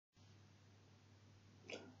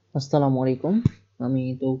আসসালামু আলাইকুম। আমি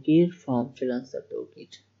তৌকির ফ্রম ফ্রিল্যান্সার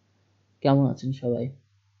তৌকির। কেমন আছেন সবাই?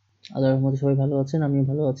 আল্লাহর রহমতে সবাই ভালো আছেন, আমিও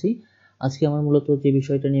ভালো আছি। আজকে আমার মূলত যে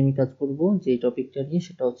বিষয়টা নিয়ে আমি কাজ করব, যে টপিকটা নিয়ে,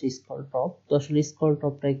 সেটা হচ্ছে স্ক্রল টপ। তো আসলে স্ক্রল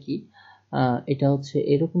টপটা কি? এটা হচ্ছে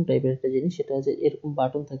এরকম টাইপের একটা জিনিস। সেটা হচ্ছে এরকম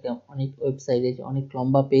বাটন থাকে অনেক ওয়েবসাইটে, যে অনেক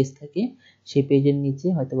লম্বা পেজ থাকে, সেই পেজের নিচে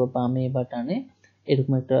হয়তো বা বামে বা ডানে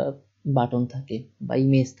এরকম একটা বাটন থাকে বা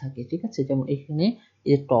ইমেজ থাকে, ঠিক আছে? যেমন এখানে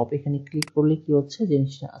এই টপ, এখানে ক্লিক করলে কি হচ্ছে,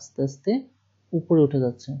 জিনিসটা আস্তে আস্তে উপরে উঠে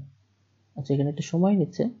যাচ্ছে। আচ্ছা, এখানে একটা সময়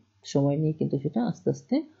নিচ্ছে, সময় নিয়ে কিন্তু সেটা আস্তে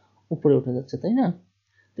আস্তে উপরে উঠে যাচ্ছে, তাই না?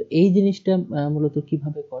 তো এই জিনিসটা মূলত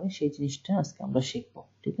কিভাবে করে সেই জিনিসটা আজকে আমরা শিখবো,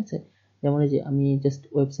 ঠিক আছে? যেমন এই যে আমি জাস্ট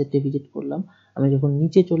ওয়েবসাইটে ভিজিট করলাম, আমি যখন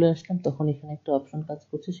নিচে চলে আসলাম তখন এখানে একটা অপশন কাজ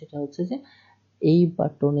করছে, সেটা হচ্ছে যে এই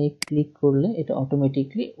বাটনে ক্লিক করলে এটা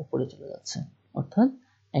অটোমেটিকলি উপরে চলে যাচ্ছে, অর্থাৎ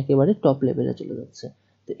একেবারে টপ লেভেলে চলে যাচ্ছে।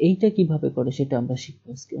 তো এইটা কিভাবে করে সেটা আমরা শিখবো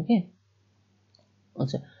আজকে, ওকে?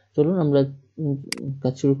 আচ্ছা, চলুন আমরা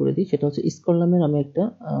কাজ শুরু করে দিই। সেটা হচ্ছে স্কল নামের আমি একটা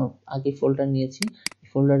আগে ফোল্ডার নিয়েছি।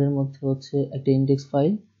 ফোল্ডারের মধ্যে হচ্ছে একটা ইন্ডেক্স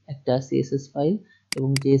ফাইল, একটা সিএসএস ফাইল এবং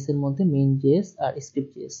জেএস এর মধ্যে মেইন জেএস আর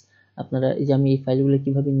স্ক্রিপ্ট জেএস। আপনারা এই যে আমি এই ফাইলগুলো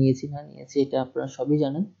কিভাবে নিয়েছি না নিয়েছি এটা আপনারা সবই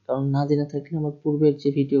জানেন, কারণ না জেনে থাকলে আমার পূর্বের যে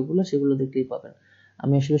ভিডিওগুলো সেগুলো দেখলেই পাবেন।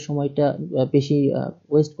 আমি আসলে সময়টা বেশি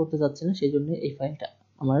ওয়েস্ট করতে চাচ্ছি না, সেই জন্য এই ফাইলটা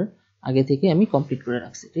আমার আগে থেকে আমি কমপ্লিট করে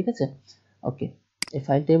রাখছি, ঠিক আছে? ওকে, এই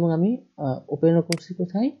ফাইলটা এবং আমি ওপেন করছি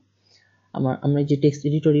কোথায়, আমরা যে টেক্সট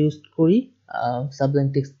এডিটর ইউজ করি, সাবলাইম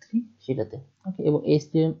টেক্সট 3 সেটাতে। ওকে, এবং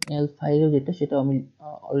এইচটিএমএল ফাইলও যেটা, সেটা আমি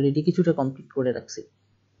অলরেডি কিছুটা কমপ্লিট করে রাখছি।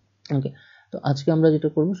 ওকে, তো আজকে আমরা যেটা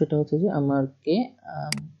করব সেটা হচ্ছে যে আমাকে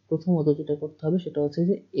প্রথমত যেটা করতে হবে সেটা হচ্ছে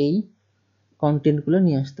যে এই কন্টেন্টগুলো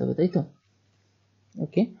নিয়ে আসতে হবে, তাই তো?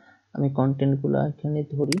 ওকে, আমি কন্টেন্টগুলো এখানে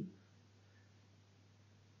ধরি।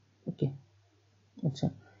 ওকে, আচ্ছা,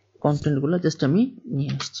 কন্টেন্টগুলো জাস্ট আমি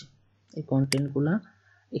নিয়ে আসছি। এই কন্টেন্টগুলো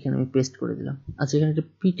এখানে আমি পেস্ট করে দিলাম। আচ্ছা, এখানে একটা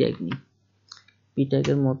পি ট্যাগ নিই, পি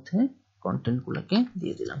ট্যাগের মধ্যে কন্টেন্টগুলোকে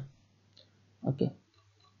দিয়ে দিলাম। ওকে,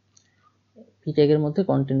 পি ট্যাগের মধ্যে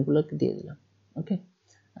কন্টেন্টগুলোকে দিয়ে দিলাম। ওকে,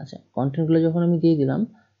 আচ্ছা, কন্টেন্টগুলো যখন আমি দিয়ে দিলাম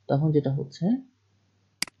তখন যেটা হচ্ছে,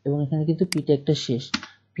 এবং এখানে কিন্তু পি ট্যাগটা শেষ।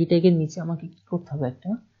 পি ট্যাগের নিচে আমাকে কি করতে হবে, একটা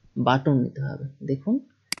বাটন নিতে হবে। দেখুন,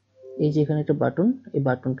 এই যে এখানে একটা বাটন, এই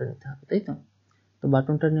বাটনটা নিতে হবে, তাই তো? তো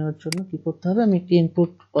বাটনটা নেওয়ার জন্য কি করতে হবে, আমি একটি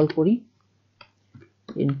ইনপুট কল করি।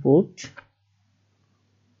 ইনপুট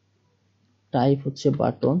টাইপ হচ্ছে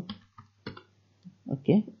বাটন।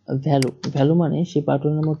 ওকে, ভ্যালু, ভ্যালু মানে সেই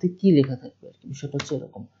বাটনের মধ্যে কি লেখা থাকবে আর কি, বিষয়টা হচ্ছে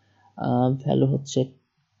এরকম। ভ্যালু হচ্ছে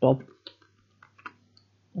টপ।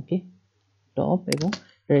 ওকে, টপ, এবং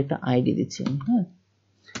এর একটা আইডি দিচ্ছি আমি। হ্যাঁ,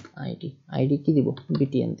 আইডি, আইডি কি দিব,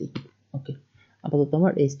 বিটিএন দিই। ওকে, আপাতত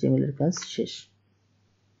আমার এইচটিএমএল এর কাজ শেষ।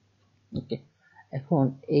 ওকে, এখন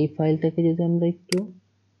এই ফাইলটাকে যদি আমরা একটু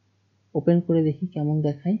ওপেন করে দেখি কেমন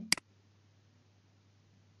দেখায়।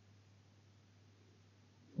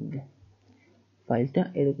 ফাইলটা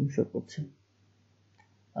এরকম শো করছে।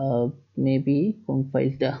 মেবি কোন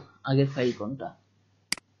ফাইলটা, আগের ফাইল কোনটা,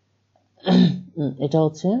 এটা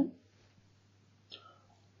হচ্ছে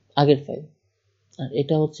আগের ফাইল, আর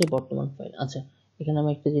এটা হচ্ছে বর্তমান ফাইল। আচ্ছা, এখানে আমি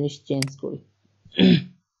একটা জিনিস চেঞ্জ করি।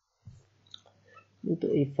 তো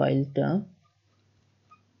এই ফাইলটা,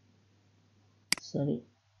 সরি,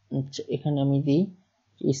 আচ্ছা, এখানে আমি দিই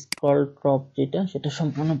স্ক্রলটপ, যেটা সেটা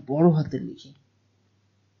সম্পূর্ণ বড় হাতে লিখি।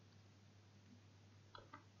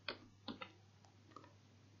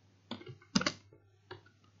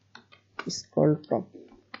 স্ক্রলটপ।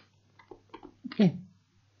 ওকে,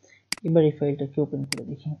 এবার এই ফাইলটাকে ওপেন করে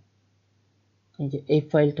দেখি। এই যে এই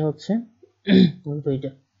ফাইলটা হচ্ছে মূলত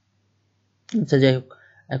এটা। আচ্ছা, যাই হোক,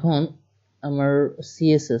 এখন আমার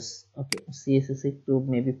সিএসএস, ওকে, সিএসএস একটু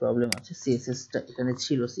মেবি প্রবলেম আছে। সিএসএসটা এখানে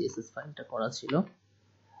ছিল, সিএসএস ফাইলটা করা ছিল।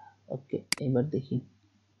 ওকে, এবার দেখি।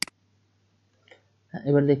 হ্যাঁ,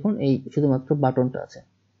 এবার দেখুন, এই শুধুমাত্র বাটনটা আছে,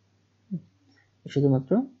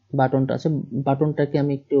 শুধুমাত্র বাটনটা আছে। বাটনটাকে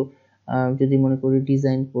আমি একটু যদি মনে করি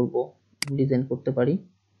ডিজাইন করব, ডিজাইন করতে পারি।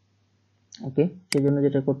 ওকে, সেজন্য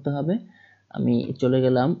যেটা করতে হবে, আমি চলে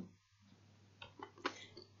গেলাম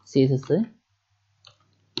সিএসএস এ,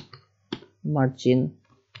 মার্জিন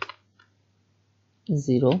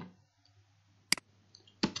 0,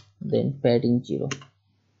 দেন প্যাডিং 0,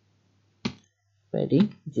 প্যাডিং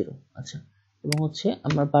 0। আচ্ছা, এবং হচ্ছে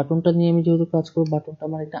আমার বাটনটা নিয়ে আমি যেহেতু কাজ করব, বাটনটা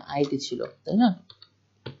আমার একটা আইডি ছিল, তাই না?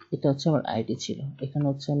 এটা হচ্ছে আমার আইডি ছিল। এখানে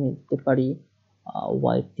হচ্ছে আমি দিতে পারি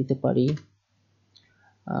হোয়াইট, দিতে পারি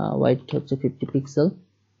হোয়াইট হচ্ছে 50 পিক্সেল,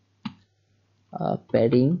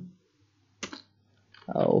 প্যাডিং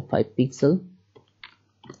 5 পিক্সেল।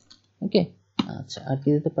 ওকে, আচ্ছা, আর কি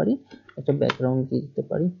দিতে পারি, একটা ব্যাকগ্রাউন্ড দিয়ে দিতে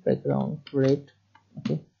পারি, ব্যাকগ্রাউন্ড রেড।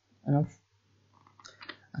 ওকে, এনাফ।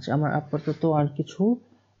 আচ্ছা, আমার আপাতত আর কিছু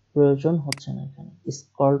প্রয়োজন হচ্ছে না এখানে।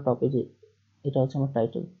 স্ক্রল টপে যে এটা হচ্ছে আমার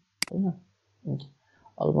টাইটেল, তাই না?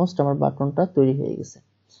 অলমোস্ট আমার বাটনটা তৈরি হয়ে গেছে।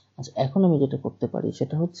 আচ্ছা, এখন আমি যেটা করতে পারি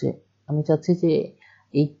সেটা হচ্ছে আমি চাচ্ছি যে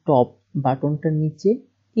এই টপ বাটনটার নিচে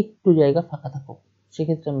একটু জায়গা ফাঁকা থাকুক।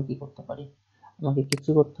 সেক্ষেত্রে আমি কি করতে পারি? আমাকে কিছু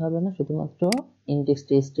করতে হবে না, শুধুমাত্র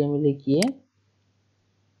index.html এ গিয়ে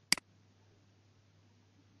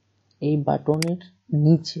এই বাটনের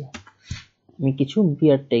নিচে আমি কিছু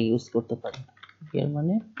বিয়ার ট্যাগ ইউজ করতে পারি। বিয়ার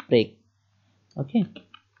মানে ব্রেক। ওকে,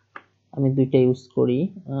 আমি 2টা ইউজ করি,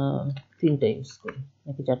 3টা ইউজ করি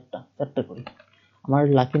নাকি 4টা করি। আমার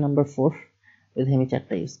লাকি নাম্বার 4, যদি আমি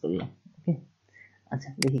 4টা ইউজ করলাম। ওকে, আচ্ছা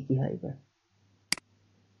দেখি কি হয় এবার।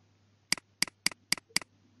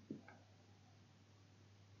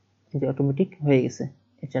 যে অটোমেটিক হয়ে গেছে,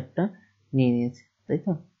 এই 4টা নিয়ে নিয়েছে, তাই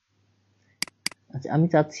তো? আচ্ছা, আমি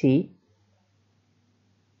চাচ্ছি,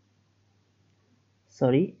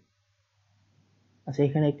 সরি, আচ্ছা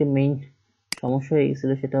এখানে একটা মেইন সমস্যা হয়ে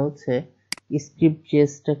গেছিল, সেটা হচ্ছে স্ক্রিপ্ট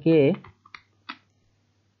জেসটাকে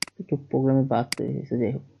একটু প্রোগ্রামে বাগ তৈরি হয়েছে।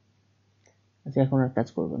 যাই হোক, আচ্ছা এখন আর কাজ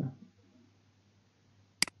করবে না,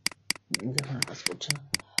 এখন আর কাজ করছে না।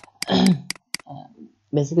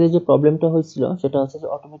 বেসিক্যালি যে প্রবলেমটা হয়েছিল সেটা হচ্ছে যে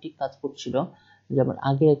অটোমেটিক কাজ করছিল, যেমন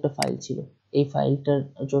আগের একটা ফাইল ছিল, এই ফাইলটার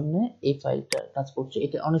জন্য এই ফাইলটার কাজ করছে।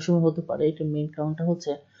 এটা অনেক সময় হতে পারে, এটা মেইন কারণটা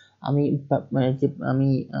হচ্ছে আমি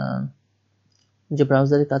যে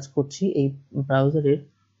ব্রাউজারে কাজ করছি এই ব্রাউজারের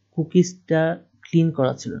কুকিজটা ক্লিন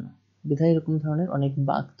করা ছিল না, বিধায় এরকম ধরনের অনেক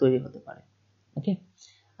বাগ তৈরি হতে পারে। ওকে,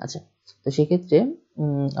 আচ্ছা, তো সেক্ষেত্রে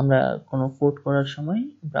আমরা কোনো কোড করার সময়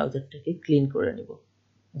ব্রাউজারটাকে ক্লিন করে নিব।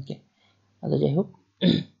 ওকে, আচ্ছা যাই হোক,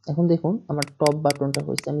 এখন দেখুন আমার টপ বাটনটা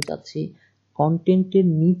হয়েছে। আমি চাচ্ছি কন্টেন্টের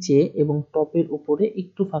নিচে এবং টপের উপরে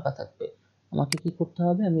একটু ফাঁকা থাকবে। আমাকে কি করতে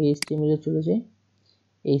হবে? আমি HTML এ চলে যাই,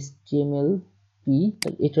 HTML p,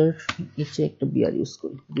 এটার নিচে একটা বিআর ইউজ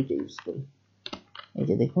করি, 2টা ইউজ করি। এই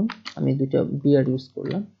যে দেখুন আমি 2টা বিআর ইউজ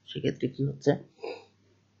করলাম, সেক্ষেত্রে কি হচ্ছে,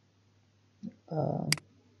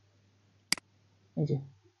 এই যে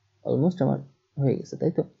অলমোস্ট আমার হয়ে গেছে,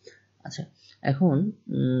 তাই তো? আচ্ছা, এখন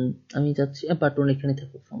আমি চাচ্ছি বাটন এখানে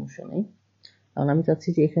থাকুক, সমস্যা নেই, কারণ আমি চাচ্ছি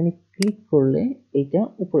যে এখানে ক্লিক করলে এইটা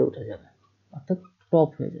উপরে উঠে যাবে, অর্থাৎ টপ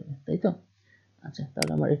হয়ে যাবে, তাই তো? আচ্ছা,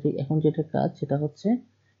 তাহলে আমার এটি এখন যেটা কাজ সেটা হচ্ছে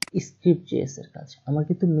স্ক্রিপ্ট জেএস এর কাজ। আমার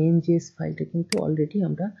কিন্তু মেইন জেএস ফাইলটা কিন্তু অলরেডি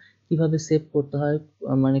আমরা কিভাবে সেভ করতে হয়,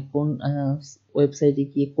 মানে কোন ওয়েবসাইটে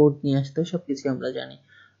গিয়ে কোড নিয়ে আসতে হয় সবকিছু আমরা জানি।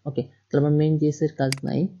 ওকে, তাহলে আমার মেইন জেএস এর কাজ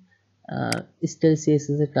নাই, স্টাইল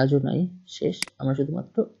সিএসএস এর কাজও নাই, শেষ। আমরা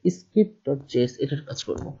শুধুমাত্র script.js এটার কাজ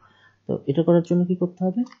করব। তো এটা করার জন্য কি করতে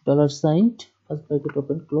হবে? $, First bracket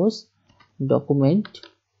open close, document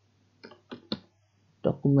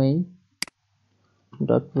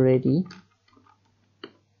dot ready,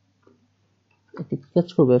 এটা কি কাজ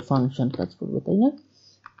করবে? ফাংশন কাজ করবে, তাই না?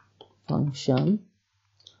 Function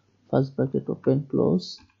first bracket open close,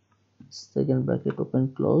 second bracket open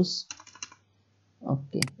close.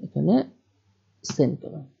 ওকে, এখানে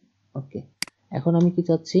সেমিকোলন। ওকে, এখন আমি কি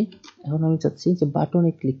চাচ্ছি? এখন আমি চাচ্ছি যে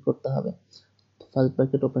বাটনে ক্লিক করতে হবে। First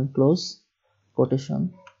bracket open close, quotation,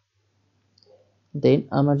 দেন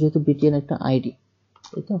আমার যেহেতু বিটিএন একটা আইডি,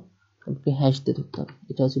 তাই তো, আমাকে হ্যাশ দিয়ে ধরতে হবে।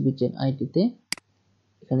 এটা হচ্ছে বিটিএন আইডিতে,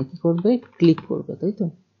 এখানে কি করবে? ক্লিক করবে, তাই তো?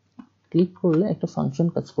 ক্লিক করলে একটা ফাংশন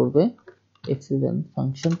কাজ করবে, এক্সিলেন্ট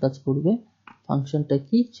ফাংশন কাজ করবে। ফাংশনটা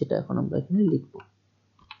কি সেটা এখন আমরা এখানে লিখব।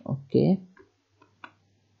 ওকে,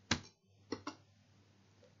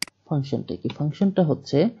 ফাংশনটা কি? ফাংশনটা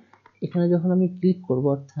হচ্ছে এখানে যখন আমি ক্লিক করব,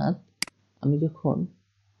 অর্থাৎ আমি যখন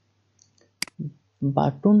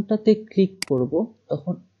বাটনটাতে ক্লিক করব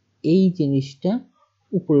তখন এই জিনিসটা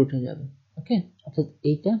উপরে উঠে যাবে। ওকে, অর্থাৎ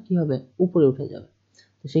এইটা কি হবে? উপরে উঠে যাবে।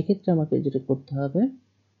 তো সেক্ষেত্রে আমাকে যেটা করতে হবে,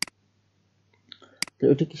 তো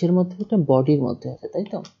এটা কিসের মধ্যে? এটা বডির মধ্যে আছে, তাই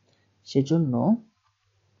তো? সেজন্য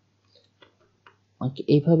আমাকে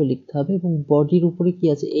এইভাবে লিখতে হবে, এবং বডির উপরে কি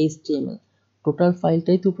আছে? HTML, টোটাল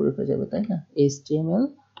ফাইলটাই তো উপরে উঠে যাবে, তাই না? HTML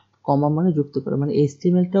কমা মানে যুক্ত করে, মানে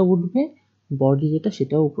HTML-টা উঠবে, বডি যেটা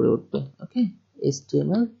সেটাও উপরে উঠবে। ওকে,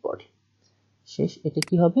 HTML বডি, শেষ। এটা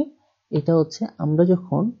কি হবে? এটা হচ্ছে আমরা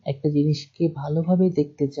যখন একটা জিনিসকে ভালোভাবে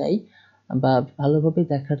দেখতে চাই বা ভালোভাবে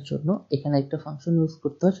দেখার জন্য এখানে একটা ফাংশন ইউজ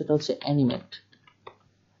করতে হয়, সেটা হচ্ছে অ্যানিমেট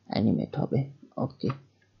হবে। ওকে,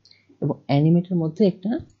 এবং অ্যানিমেটের মধ্যে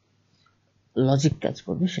একটা লজিক কাজ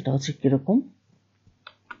করবে, সেটা হচ্ছে কিরকম?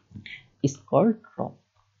 ScrollTop,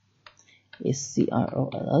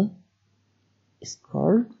 SCROLL,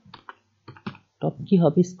 ScrollTop কি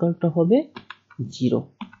হবে? ScrollTop হবে 0,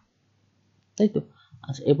 তাই তো?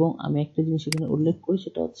 আচ্ছা, এবং আমি একটা জিনিস এখানে উল্লেখ করি,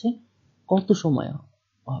 সেটা হচ্ছে কত সময়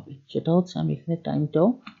হবে, সেটা হচ্ছে আমি এখানে টাইমটাও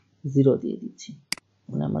 0 দিয়ে দিচ্ছি।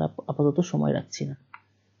 মানে আমরা আপাতত সময় রাখছি না।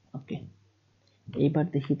 ওকে, এইবার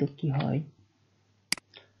দেখি তো কি হয়।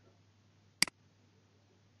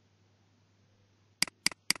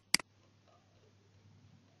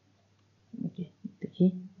 দেখি,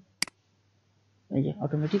 এই যে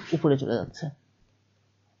অটোমেটিক উপরে চলে যাচ্ছে।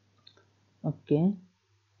 ওকে,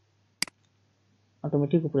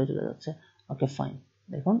 অটোমেটিক উপরে চলে যাচ্ছে। Okay fine.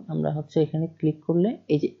 দেখুন আমরা হচ্ছে এখানে ক্লিক করলে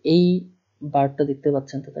এই যে এই বারটা দেখতে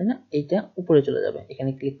পাচ্ছেন তো, তাই না? এইটা উপরে চলে যাবে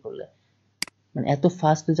এখানে ক্লিক করলে। মানে এত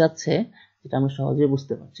ফাস্ট যাচ্ছে যেটা আমরা সহজে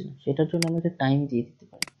বুঝতে পারছি না। সেটার জন্য আমি একটা টাইম দিয়ে দিতে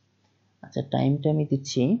পারি। আচ্ছা, টাইমটা আমি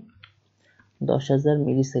দিচ্ছি 10,000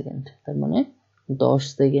 মিলি সেকেন্ড, তার মানে 10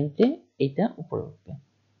 সেকেন্ডে এটা উপরে উঠবে।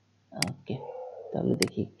 ওকে, তাহলে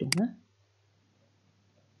দেখি একটু। হ্যাঁ,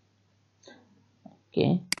 ওকে,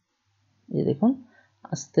 এই দেখুন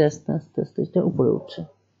আস্তে আস্তে আস্তে আস্তে এটা উপরে উঠছে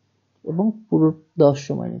এবং পুরো 10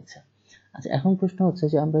 সময় নিচ্ছে। আচ্ছা, এখন প্রশ্ন হচ্ছে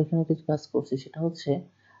যে আমরা এখানে কিছু কাজ করছি, সেটা হচ্ছে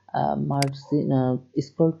মার্জিন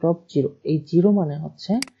স্ক্রল টপ 0। এই 0 মানে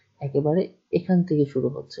হচ্ছে একেবারে এখান থেকে শুরু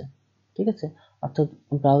হচ্ছে, ঠিক আছে? অর্থাৎ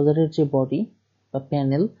ব্রাউজারের যে বডি বা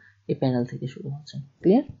প্যানেল, এই প্যানেল থেকে শুরু হচ্ছে।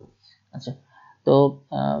 ক্লিয়ার? আচ্ছা, তো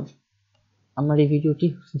আমার এই ভিডিওটি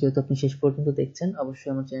যেহেতু আপনি শেষ পর্যন্ত দেখছেন, অবশ্যই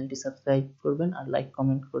আমার চ্যানেলটি সাবস্ক্রাইব করবেন আর লাইক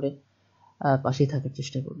কমেন্ট করে পাশেই থাকার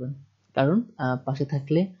চেষ্টা করবেন, কারণ পাশে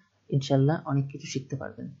থাকলে ইনশাল্লাহ অনেক কিছু শিখতে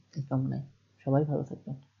পারবেন। এই কামনায় সবাই ভালো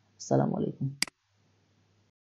থাকবেন। আসসালামু আলাইকুম।